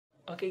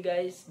Okay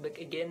guys, back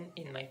again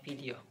in my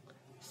video.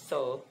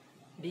 So,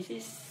 this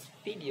is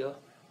video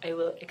I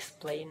will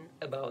explain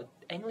about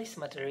English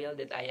material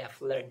that I have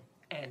learned,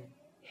 and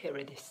here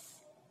it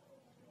is.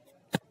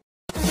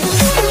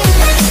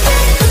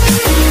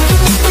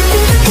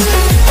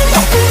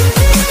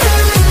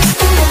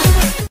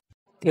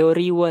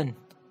 Theory 1.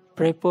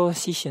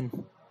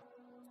 Preposition.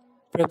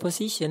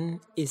 Preposition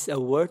is a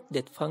word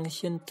that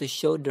functions to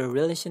show the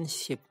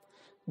relationship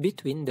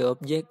between the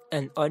object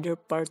and other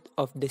part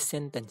of the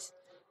sentence.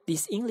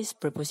 This English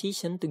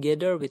preposition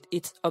together with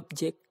its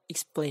object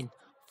explain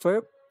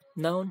verb,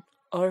 noun,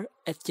 or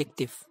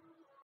adjective.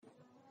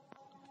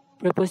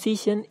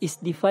 Preposition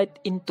is divided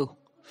into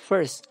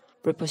first,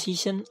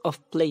 preposition of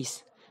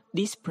place.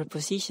 This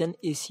preposition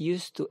is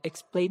used to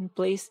explain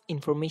place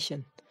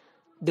information.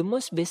 The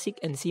most basic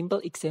and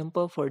simple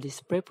example for this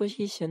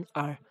preposition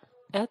are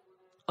at,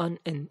 on,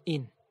 and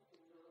in.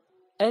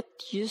 At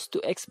used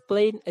to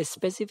explain a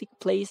specific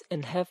place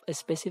and have a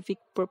specific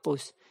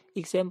purpose.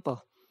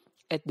 Example,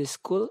 at the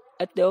school,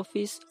 at the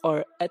office,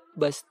 or at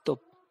bus stop.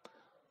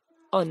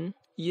 On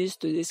used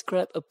to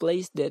describe a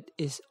place that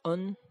is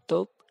on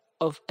top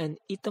of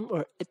an item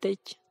or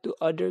attached to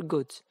other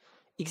goods.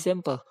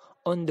 Example,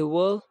 on the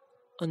wall,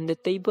 on the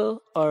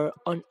table, or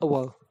on a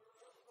wall.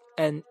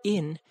 And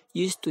in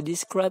used to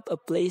describe a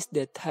place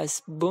that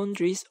has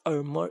boundaries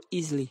or more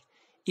easily.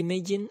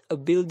 Imagine a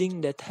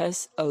building that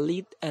has a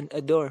lid and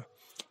a door.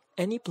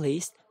 Any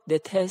place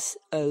that has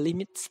a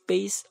limited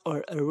space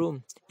or a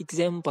room.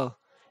 Example,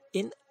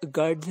 in a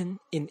garden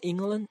in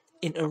England,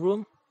 in a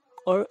room,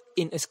 or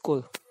in a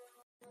school.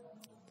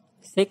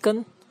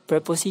 Second,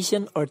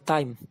 preposition or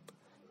time.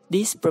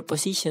 This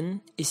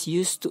preposition is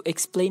used to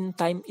explain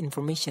time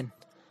information.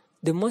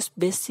 The most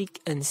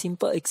basic and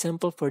simple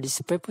example for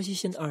this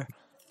preposition are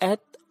at,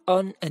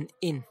 on, and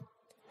in.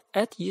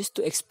 At used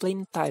to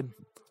explain time,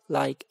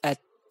 like at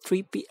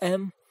 3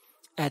 p.m.,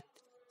 at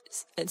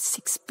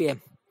 6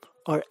 p.m.,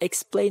 or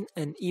explain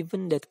an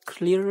event that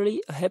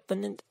clearly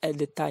happened at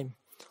the time,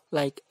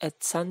 like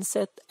at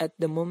sunset, at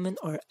the moment,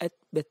 or at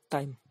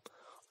bedtime.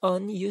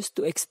 On used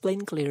to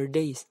explain clear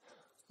days,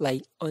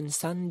 like on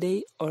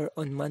Sunday or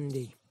on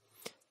Monday.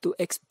 To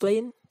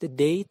explain the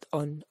date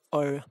on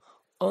or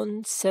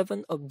on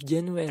 7th of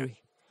January,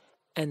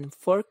 and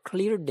for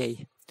clear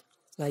day,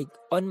 like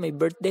on my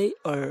birthday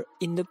or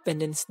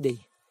Independence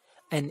Day.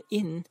 And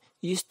in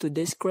used to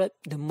describe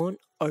the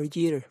month or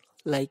year,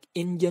 like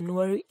in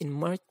January, in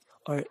March,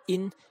 or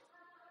in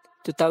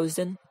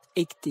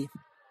 2080.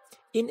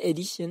 In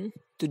addition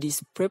to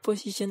this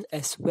preposition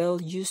as well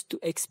used to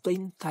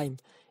explain time,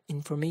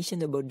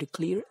 information about the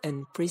clear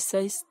and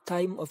precise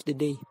time of the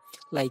day,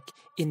 like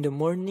in the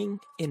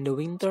morning, in the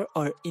winter,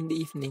 or in the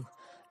evening,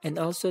 and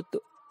also to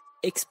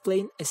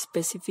explain a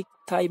specific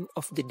time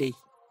of the day,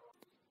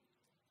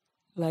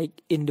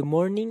 like in the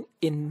morning,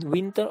 in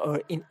winter,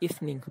 or in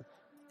evening,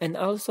 and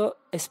also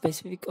a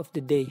specific of the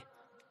day,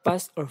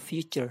 past or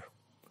future,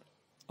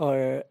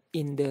 or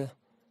in the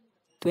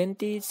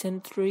 20th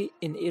century,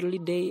 in early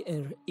day,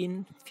 or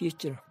in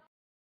future.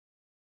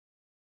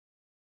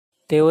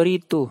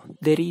 Theory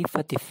 2.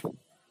 Derivative.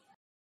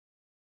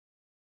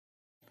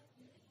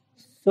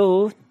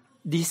 So,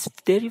 this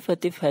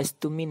derivative has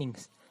two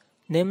meanings,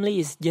 namely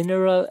is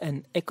general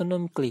and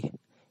economically.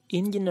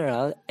 In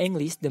general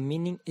English, the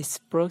meaning is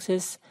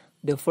process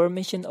the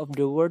formation of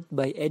the word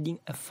by adding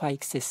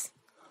affixes.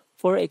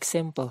 For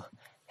example,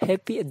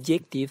 happy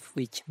adjective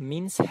which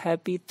means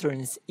happy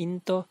turns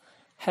into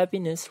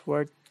happiness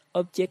word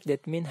object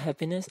that mean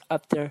happiness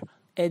after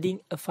adding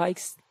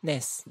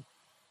affixes.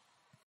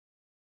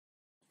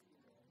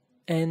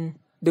 And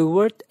the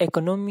word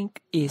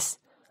economic is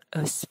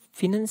a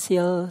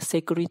financial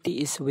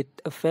security is with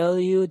a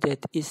value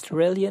that is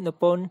reliant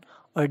upon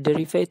or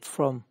derived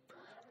from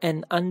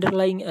an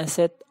underlying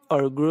asset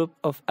or group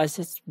of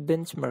assets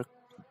benchmark.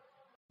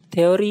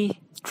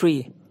 Theory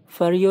 3.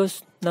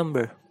 Various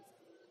number.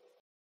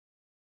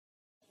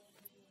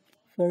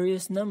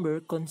 Various number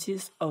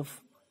consists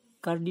of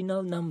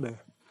cardinal number,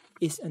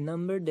 is a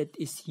number that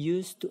is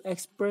used to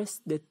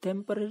express the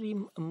temporary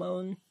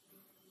amount.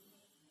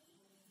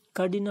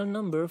 Cardinal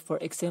number, for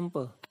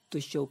example,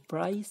 to show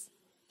price,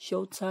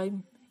 show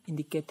time,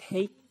 indicate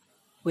height,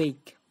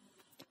 weight.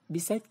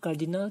 Besides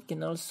cardinal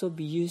can also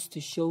be used to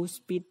show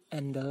speed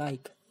and the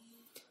like.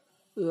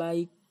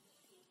 Like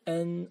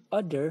an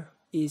other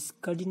is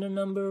cardinal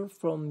number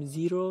from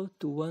 0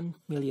 to 1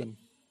 million.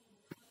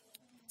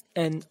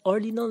 An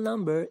ordinal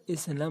number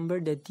is a number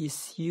that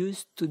is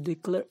used to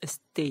declare a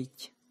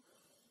stage.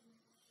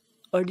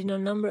 Ordinal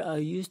numbers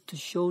are used to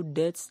show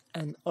dates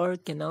and or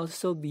can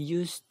also be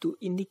used to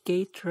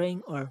indicate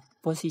rank or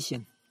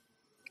position.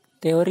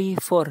 Theory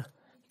 4.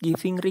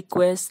 Giving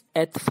request,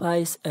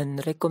 advice,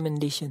 and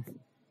recommendation.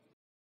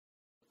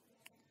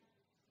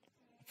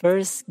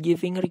 First,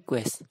 giving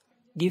request.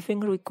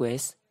 Giving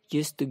request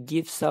used to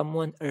give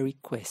someone a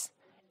request.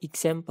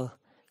 Example,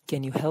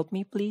 can you help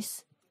me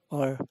please?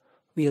 Or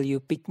will you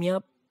pick me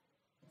up?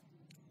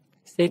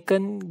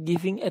 Second,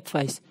 giving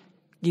advice.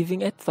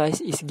 Giving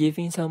advice is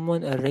giving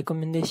someone a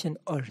recommendation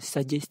or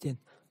suggestion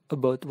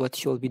about what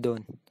should be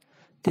done.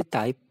 The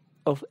type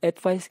of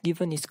advice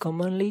given is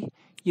commonly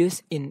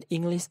used in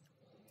English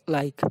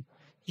like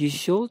you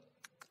should,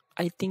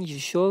 I think you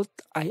should,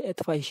 I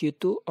advise you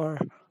to, or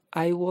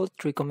I would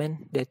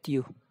recommend that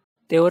you.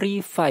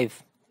 Theory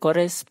 5.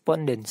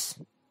 Correspondence.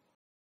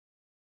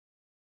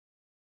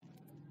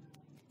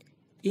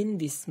 In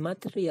this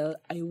material,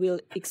 I will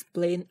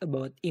explain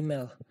about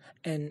email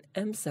and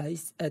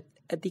emphasize at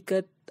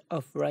etiquette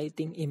of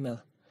writing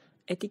email.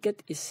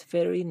 Etiquette is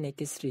very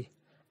necessary,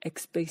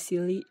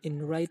 especially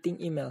in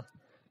writing email.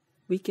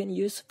 We can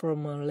use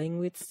formal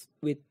language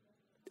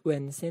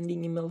when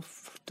sending email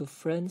to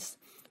friends,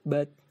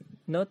 but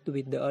not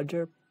with the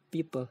other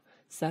people,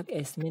 such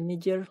as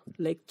manager,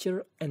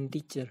 lecturer, and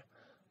teacher.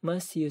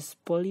 Must use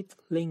polite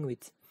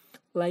language,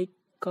 like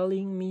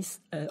calling Miss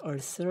or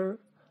Sir.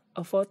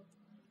 Avoid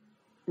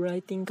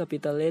writing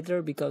capital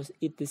letter because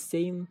it's the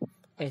same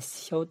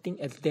as shouting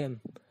at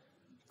them.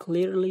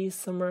 Clearly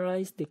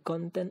summarize the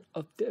content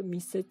of the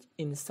message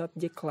in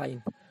subject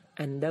line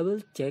and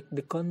double check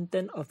the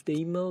content of the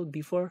email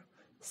before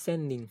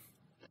sending.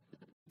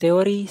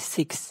 Theory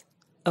 6.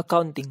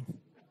 Accounting.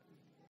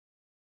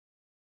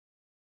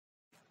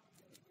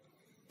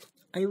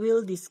 I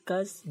will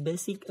discuss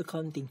basic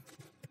accounting.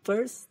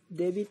 First,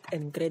 debit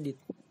and credit.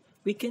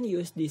 We can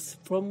use this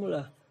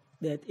formula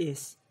that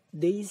is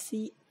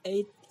Daisy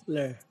 8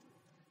 Ler.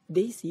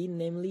 Daisy,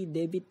 namely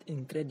debit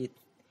and credit.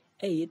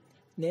 8,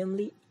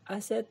 namely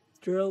asset,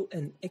 draw,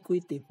 and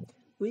equity,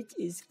 which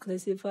is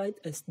classified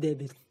as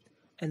debit.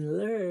 And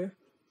Ler,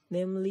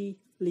 namely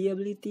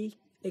liability,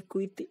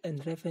 equity,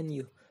 and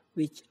revenue,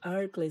 which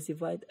are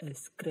classified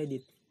as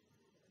credit.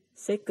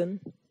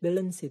 Second,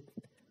 balance sheet.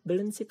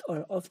 Balance sheet,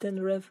 or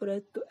often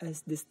referred to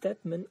as the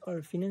statement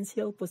or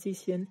financial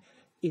position,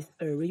 is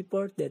a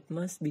report that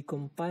must be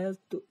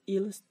compiled to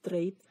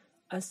illustrate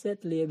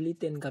asset,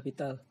 liability, and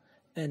capital,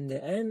 and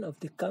the end of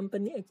the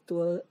company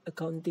actual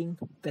accounting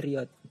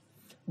period.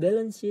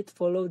 Balance sheet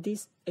follow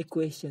this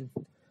equation: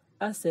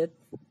 asset,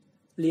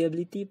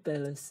 liability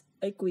plus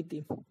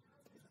equity.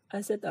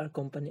 Asset are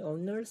company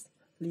owners,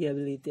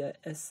 liability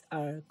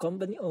are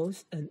company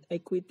owns, and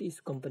equity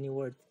is company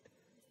worth.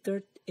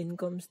 Third,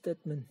 income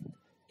statement.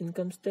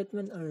 Income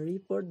statement are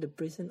report the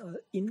present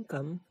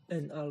income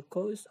and all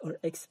costs or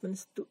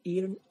expense to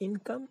earn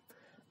income,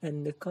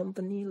 and the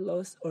company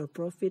loss or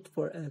profit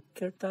for a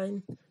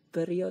certain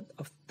period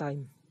of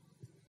time.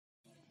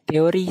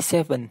 Theory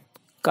 7.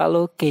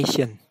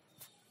 Callocation.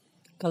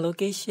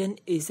 Callocation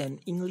is an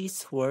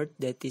English word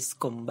that is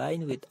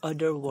combined with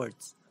other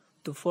words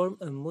to form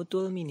a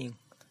mutual meaning.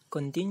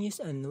 Continuous,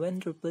 and when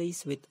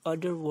replaced with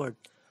other word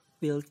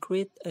will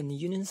create an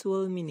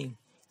unusual meaning,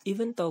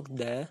 even though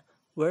the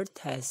word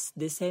has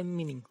the same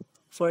meaning.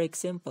 For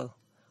example,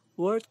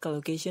 word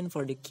collocation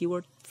for the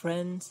keyword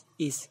friends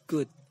is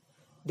good.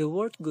 The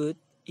word good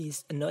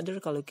is another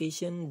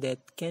collocation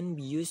that can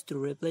be used to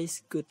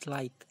replace good,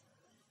 like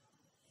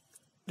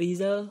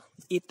Rizal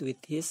eat with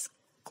his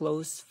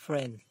close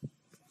friend.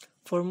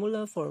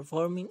 Formula for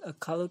forming a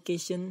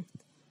collocation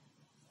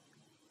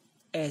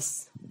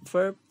as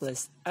verb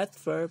plus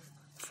adverb,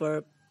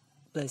 verb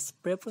plus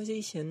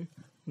preposition,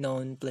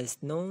 noun plus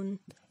noun,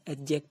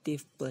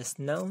 adjective plus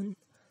noun,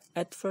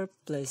 adverb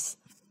plus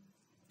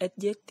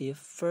adjective,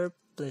 verb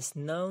plus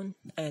noun,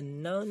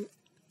 and noun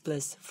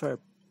plus verb.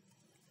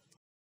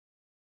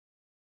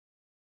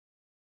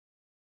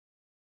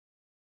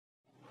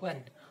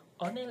 When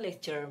online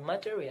lecture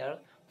material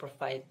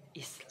provided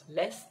is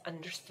less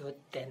understood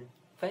than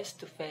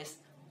face-to-face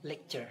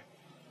lecture.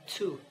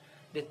 2.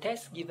 The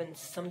test given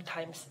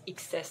sometimes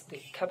exceeds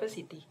the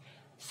capacity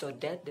so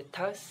that the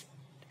task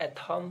at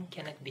home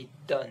cannot be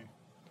done.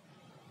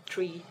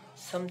 3.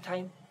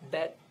 Sometimes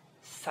bad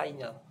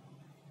signal.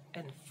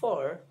 And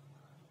 4.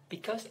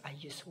 Because I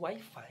use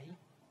Wi-Fi,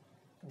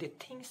 the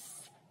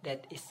things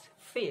that is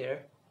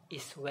fear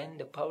is when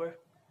the power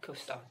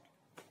goes out.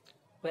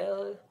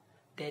 Well,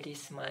 that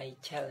is my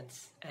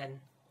challenge. And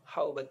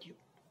how about you?